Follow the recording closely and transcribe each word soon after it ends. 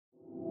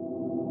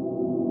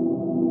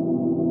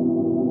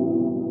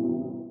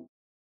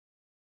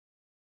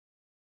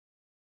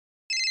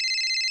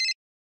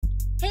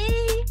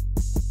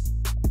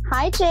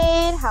Hi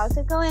Jade, how's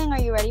it going?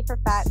 Are you ready for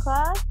Fat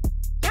class?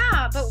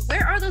 Yeah, but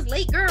where are those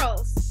late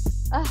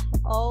girls? Ugh,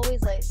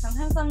 always late.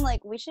 Sometimes I'm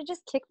like, we should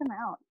just kick them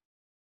out.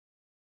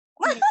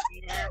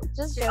 Yeah.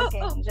 Just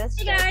joking. Just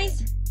hey joking.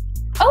 guys.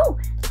 Oh,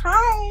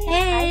 hi.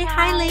 Hey,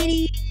 hi hi.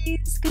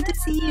 ladies. Good to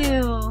see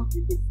you.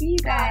 Good to see you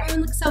guys.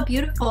 Everyone looks so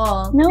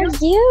beautiful. No,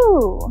 you.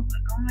 Oh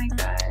my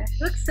gosh.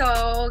 Looks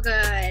so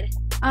good.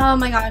 Oh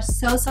my gosh,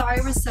 so sorry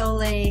we're so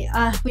late.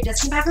 We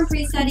just came back from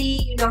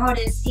pre-study. You know how it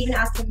is. Steven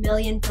asked a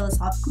million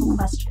philosophical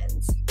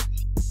questions.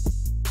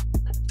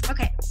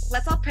 Okay,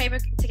 let's all pray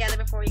together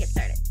before we get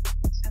started.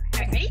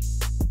 Okay, ready?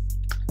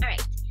 All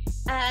right.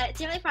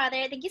 Dear Heavenly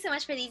Father, thank you so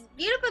much for these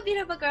beautiful,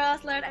 beautiful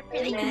girls, Lord. I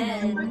pray that you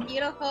make them more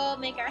beautiful,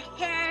 make our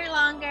hair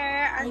longer,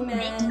 our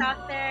makeup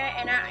softer,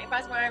 and our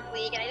eyebrows more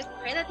bleak. And I just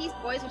pray that these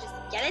boys will just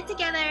get it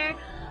together.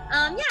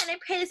 And I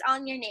pray this all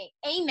in your name.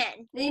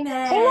 Amen.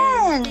 Amen.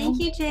 Amen. Thank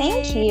you,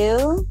 Jade. Thank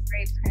you.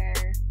 Great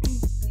prayer.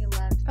 We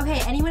love.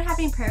 Okay, anyone have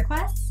any prayer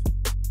requests?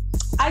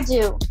 I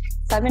do.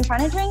 So I've been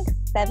trying to drink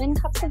 7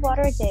 cups of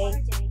water a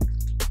day,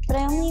 but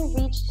I only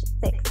reached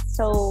 6.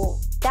 So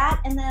that,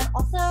 and then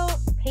also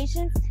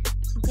patience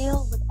to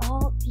deal with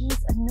all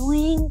these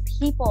annoying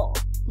people.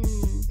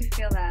 We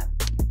feel that.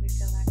 We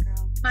feel that,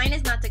 girl. Mine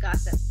is not to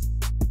gossip.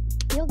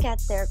 You'll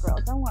get there, girl.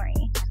 Don't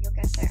worry. You'll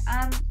get there.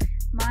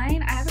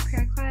 Mine, I have a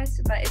prayer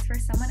request, but it's for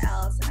someone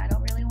else, and I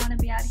don't really want to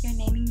be out here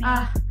naming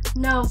names.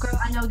 No, girl,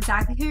 I know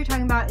exactly who you're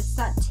talking about. It's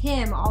that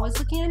Tim, always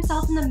looking at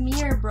himself in the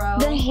mirror, bro.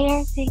 The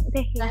hair thing.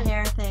 The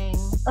hair thing.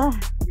 Ugh.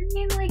 I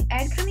mean, like,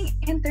 Ed coming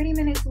in 30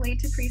 minutes late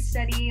to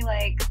pre-study,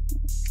 like,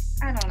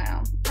 I don't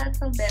know. That's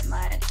a bit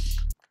much.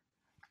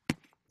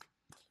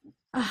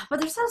 But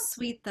they're so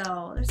sweet,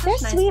 though. They're They're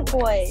such nice sweet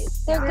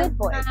boys. They're good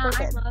boys. I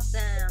They're good. love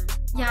them.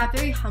 Yeah,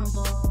 very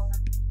humble.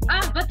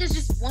 But there's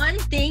just one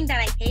thing that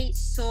I hate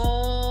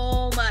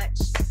so much.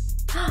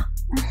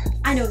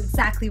 I know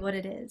exactly what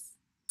it is.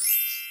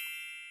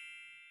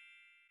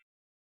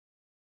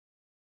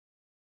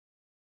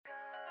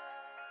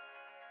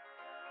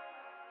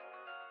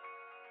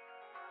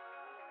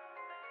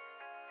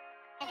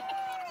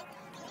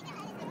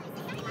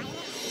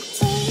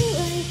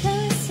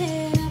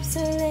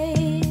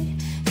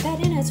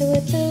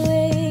 With the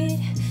weight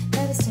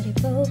that I study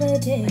over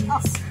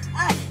days.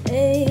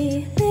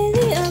 Hey,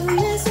 lately I've been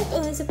messing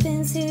boys up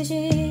in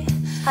CG.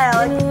 Hi,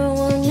 Alex. I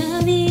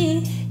wanna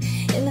be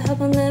in the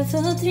hub on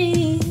level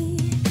 3.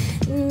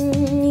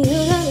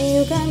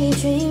 You got me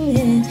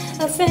dreaming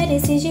of Friday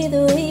CG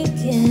the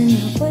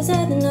weekend. Boys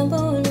are the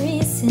 #1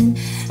 reason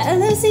I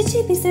love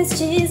CG besides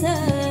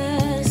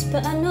Jesus,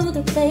 but I know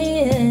they're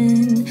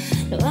playing.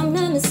 No, I'm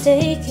not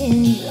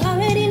mistaken. You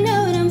already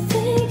know what I'm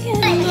thinking.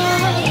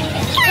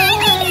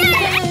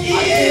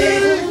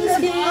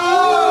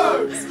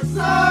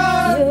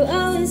 You're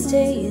always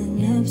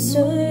staying up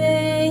so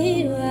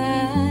late.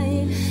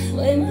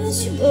 Why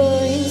must you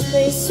boys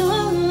play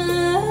so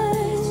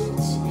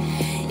much?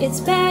 It's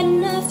bad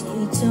enough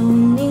you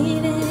don't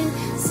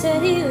even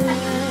study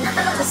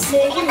right to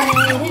say goodnight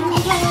and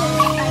go.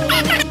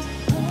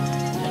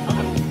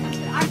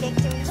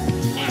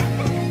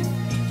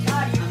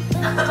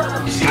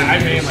 I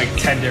made like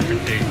 10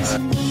 different things.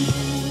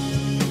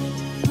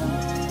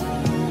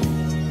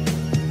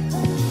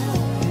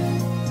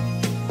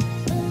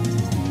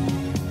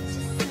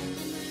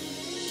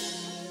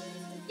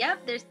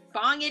 Yep, there's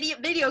Bong Idiot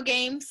video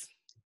games.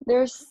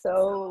 They're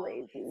so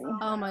lazy.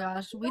 Oh my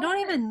gosh, we don't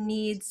even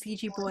need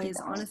CG boys,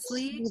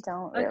 honestly. We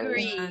don't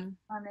really. Agreed.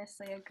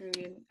 Honestly,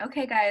 agreed.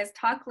 Okay, guys,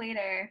 talk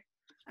later.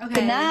 Okay.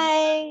 Good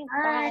night.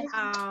 Bye.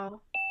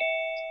 Wow.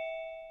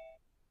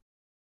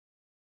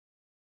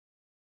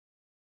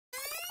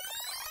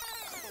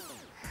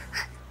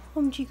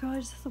 OMG god,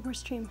 this is the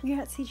worst dream.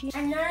 You're at CG.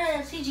 And none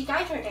of the CG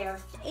guys were there.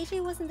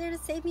 AJ wasn't there to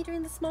save me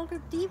during the small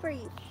group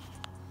debrief.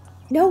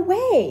 No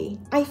way!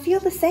 I feel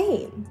the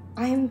same.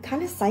 I'm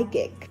kind of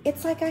psychic.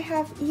 It's like I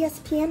have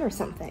ESPN or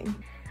something.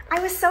 I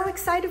was so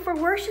excited for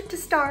worship to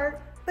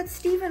start, but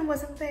Steven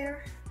wasn't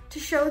there to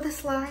show the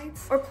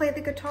slides or play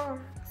the guitar,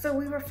 so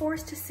we were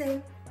forced to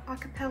sing a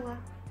cappella.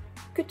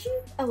 Could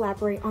you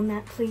elaborate on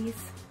that, please?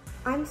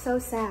 I'm so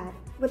sad.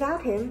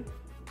 Without him,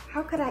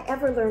 how could I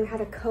ever learn how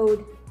to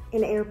code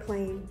an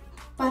airplane?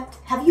 But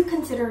have you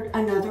considered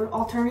another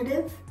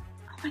alternative?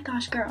 Oh my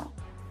gosh, girl.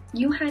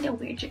 You had a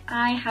weird dream.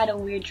 I had a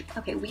weird dream.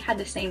 Okay, we had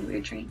the same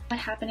weird dream. What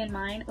happened in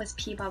mine was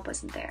P-Bob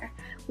wasn't there.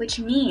 Which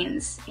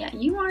means, yeah,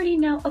 you already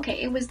know.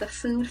 Okay, it was the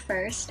food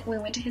first. We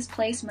went to his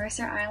place,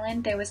 Mercer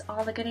Island. There was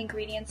all the good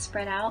ingredients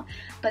spread out,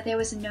 but there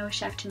was no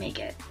chef to make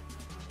it.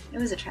 It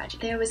was a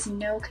tragedy. There was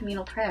no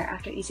communal prayer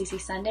after ECC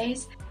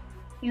Sundays.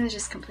 It was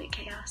just complete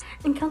chaos.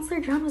 And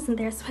Counselor John wasn't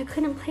there, so I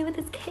couldn't play with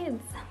his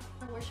kids.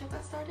 When worship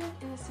got started,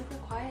 it was super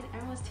quiet.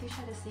 Everyone was too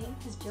shy to sing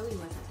because Joey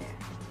wasn't there.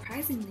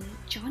 Surprisingly,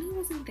 Johnny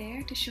wasn't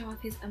there to show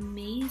off his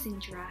amazing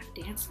giraffe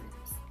dance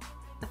moves.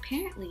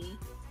 Apparently,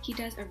 he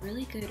does a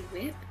really good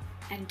whip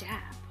and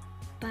dab,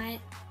 but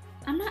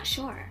I'm not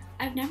sure.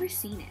 I've never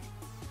seen it.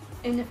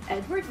 And if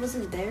Edward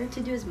wasn't there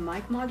to do his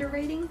mic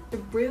moderating, the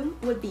room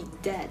would be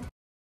dead.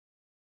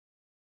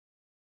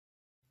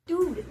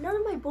 Dude, none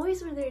of my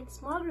boys were there in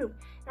small group,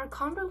 and our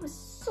convo was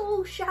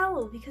so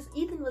shallow because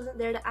Ethan wasn't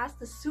there to ask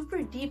the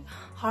super deep,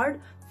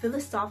 hard,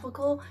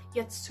 philosophical,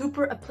 yet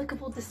super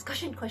applicable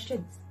discussion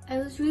questions. I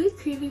was really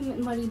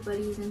craving Muddy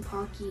Buddies and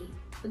Pocky,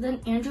 but then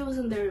Andrew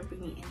wasn't there to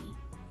bring me any.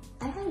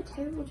 I had a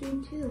terrible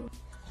dream too.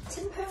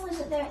 Tim Pearl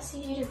wasn't there at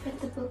CG to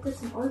print the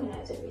booklets and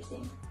organize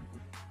everything.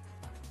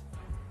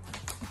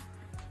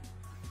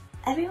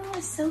 Everyone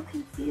was so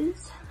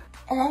confused,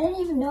 and I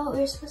didn't even know what we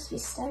were supposed to be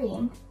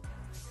studying.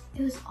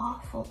 It was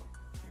awful.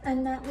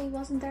 And Nutley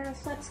wasn't there to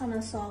flex on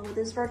us all with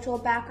his virtual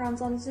backgrounds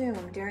on Zoom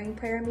during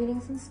prayer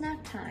meetings and snack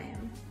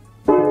time.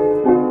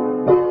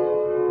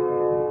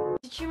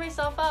 To cheer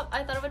myself up,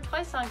 I thought of a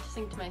Twice song to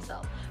sing to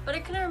myself, but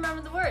I couldn't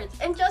remember the words,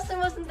 and Justin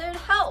wasn't there to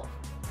help.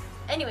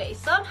 Anyway,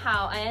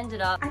 somehow I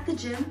ended up at the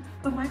gym,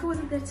 but Michael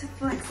wasn't there to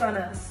flex on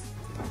us.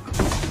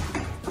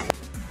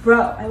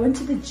 Bro, I went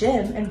to the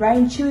gym and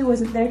Ryan Chewy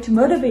wasn't there to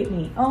motivate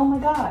me. Oh my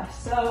gosh.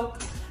 So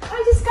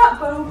I just got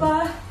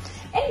boba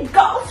and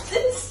golfed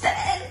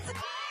instead.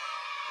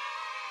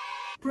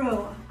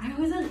 Bro, I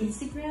was on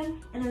Instagram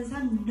and I saw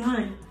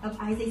none of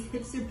Isaac's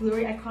hipster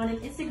blurry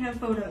iconic Instagram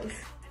photos.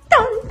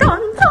 Dun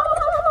dun dun!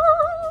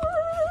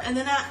 And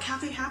then at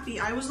Cafe Happy,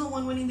 I was the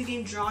one winning the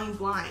game Drawing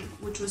Blind,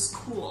 which was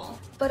cool.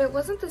 But it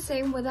wasn't the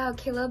same without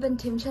Caleb and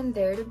Tim Chen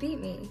there to beat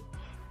me.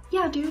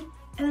 Yeah, dude.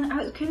 And then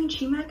I was craving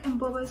Chimac and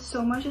boba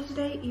so much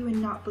yesterday, you would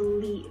not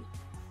believe.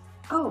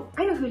 Oh,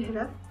 I know who to hit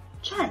up.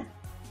 Chen.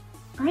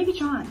 Or maybe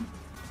John.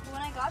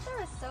 When I got there,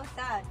 it was so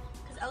sad.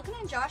 Because Elkin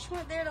and Josh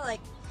weren't there to like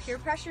peer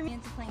pressure me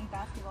into playing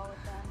basketball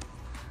with them.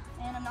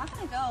 And I'm not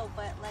gonna go,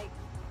 but like,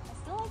 I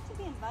still like to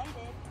be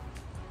invited.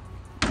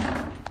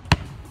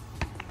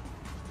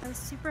 I was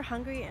super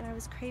hungry and I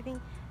was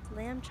craving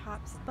lamb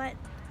chops, but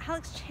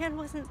Alex Chan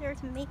wasn't there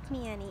to make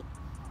me any.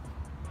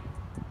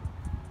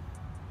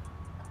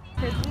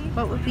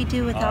 What would we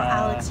do without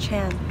Alex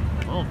Chan?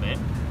 A little bit.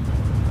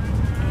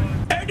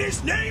 And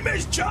his name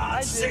is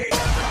John C.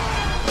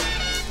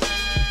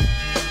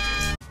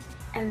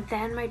 And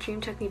then my dream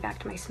took me back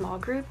to my small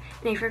group,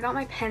 and I forgot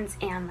my pens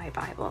and my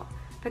Bible.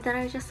 But then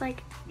I was just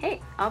like,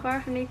 hey, I'll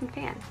borrow from Nathan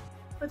Fan.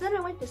 But then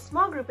I went to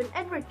small group and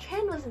Edward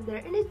Chan wasn't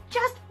there, and it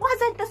just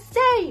wasn't the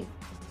same!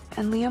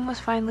 And Liam was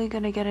finally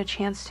gonna get a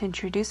chance to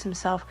introduce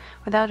himself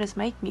without his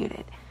mic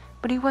muted,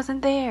 but he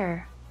wasn't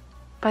there.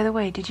 By the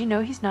way, did you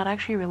know he's not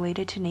actually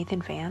related to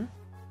Nathan Fan?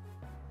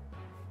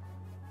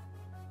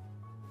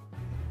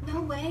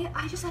 No way,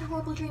 I just had a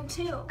horrible dream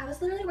too. I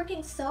was literally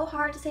working so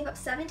hard to save up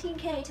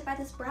 $17K to buy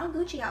this brown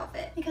Gucci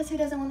outfit. Because who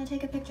doesn't want to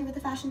take a picture with the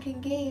Fashion King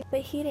Gabe?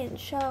 But he didn't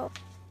show.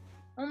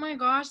 Oh my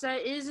gosh,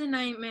 that is a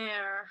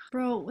nightmare.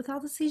 Bro,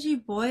 without the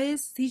CG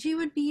boys, CG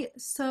would be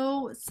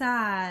so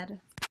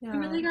sad. Yeah. You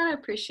really gotta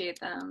appreciate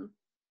them.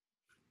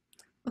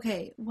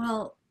 Okay,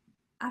 well,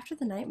 after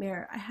the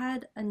nightmare, I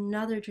had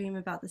another dream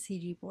about the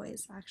CG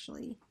boys,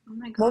 actually. Oh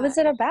my god. What was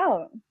it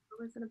about? What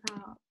was it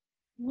about?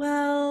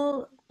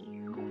 Well...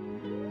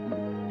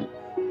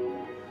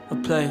 A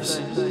place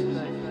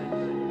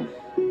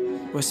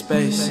where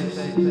space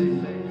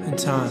and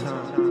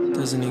time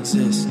doesn't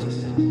exist.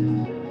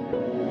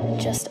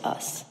 Just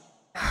us.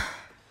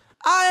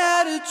 I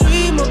had a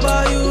dream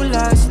about you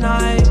last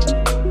night.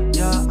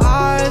 Your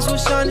eyes were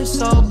shining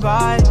so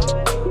bright.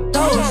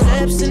 Those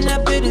lips and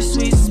that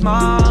bittersweet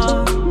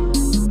smile.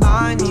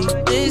 I need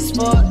this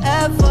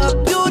forever.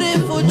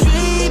 Beautiful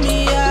dream,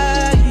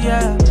 yeah,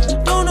 yeah.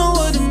 Don't know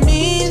what it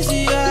means,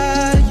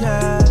 yeah,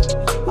 yeah.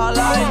 All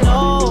I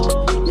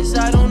know is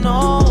I don't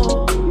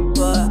know.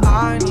 But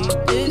I need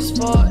this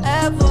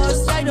forever.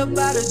 Straight up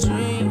out a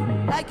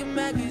dream, like a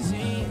magazine.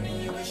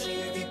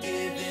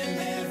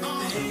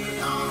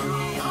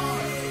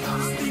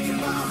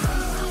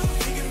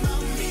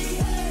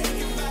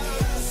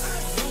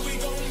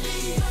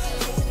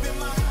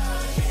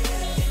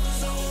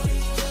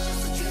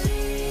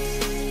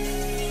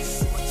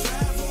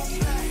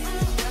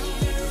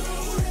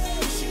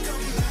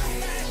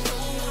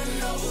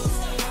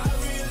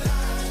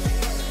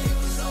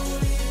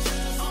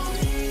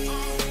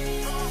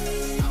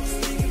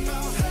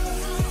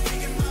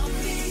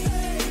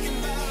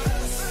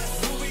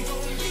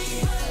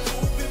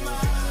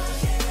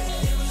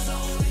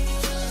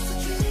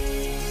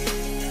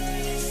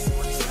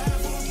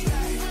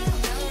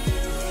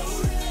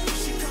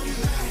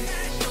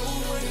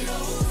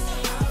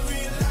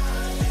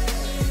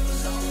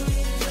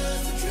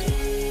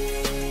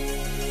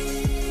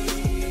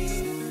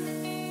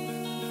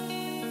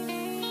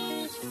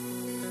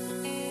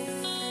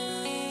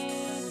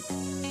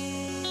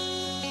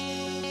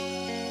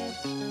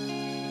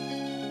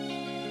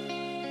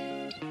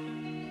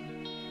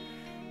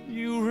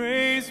 You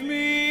raise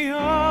me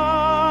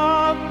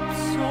up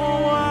so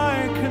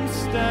I can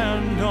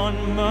stand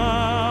on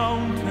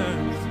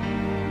mountains.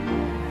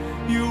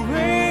 You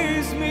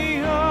raise me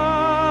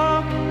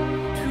up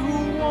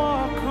to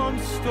walk on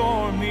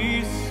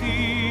stormy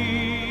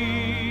seas.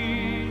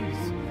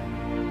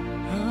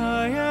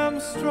 I am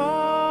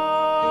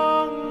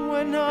strong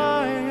when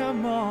I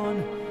am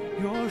on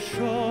your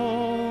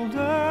shoulders.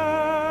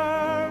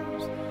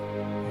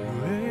 You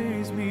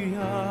raise me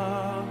up.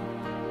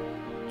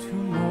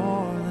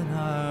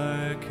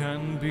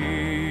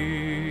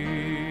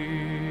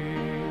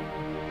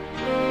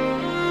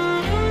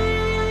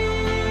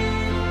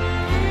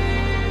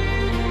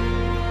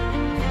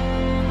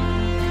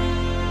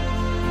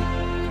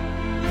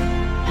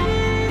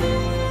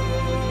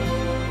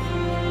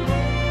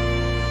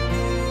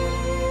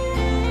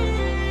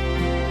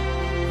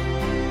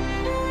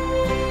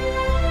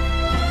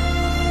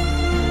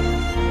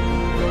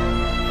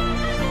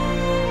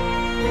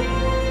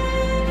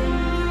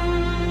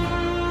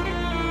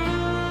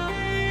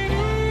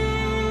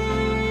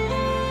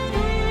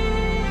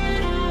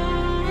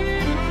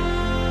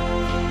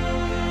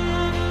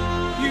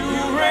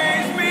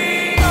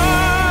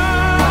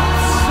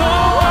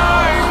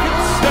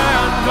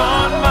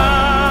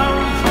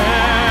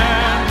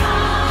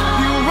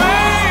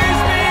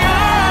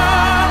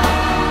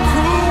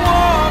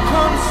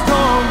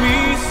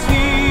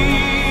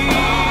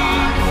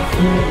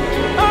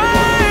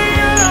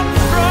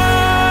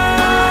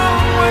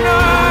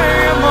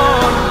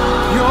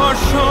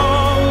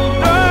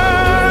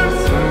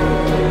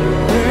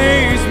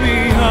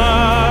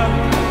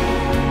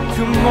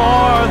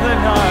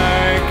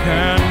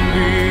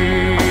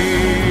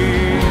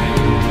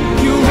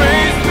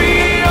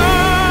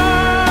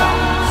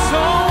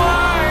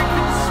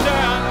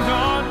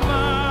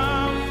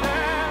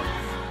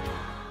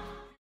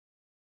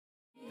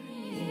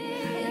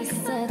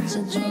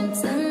 such a dream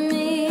tonight.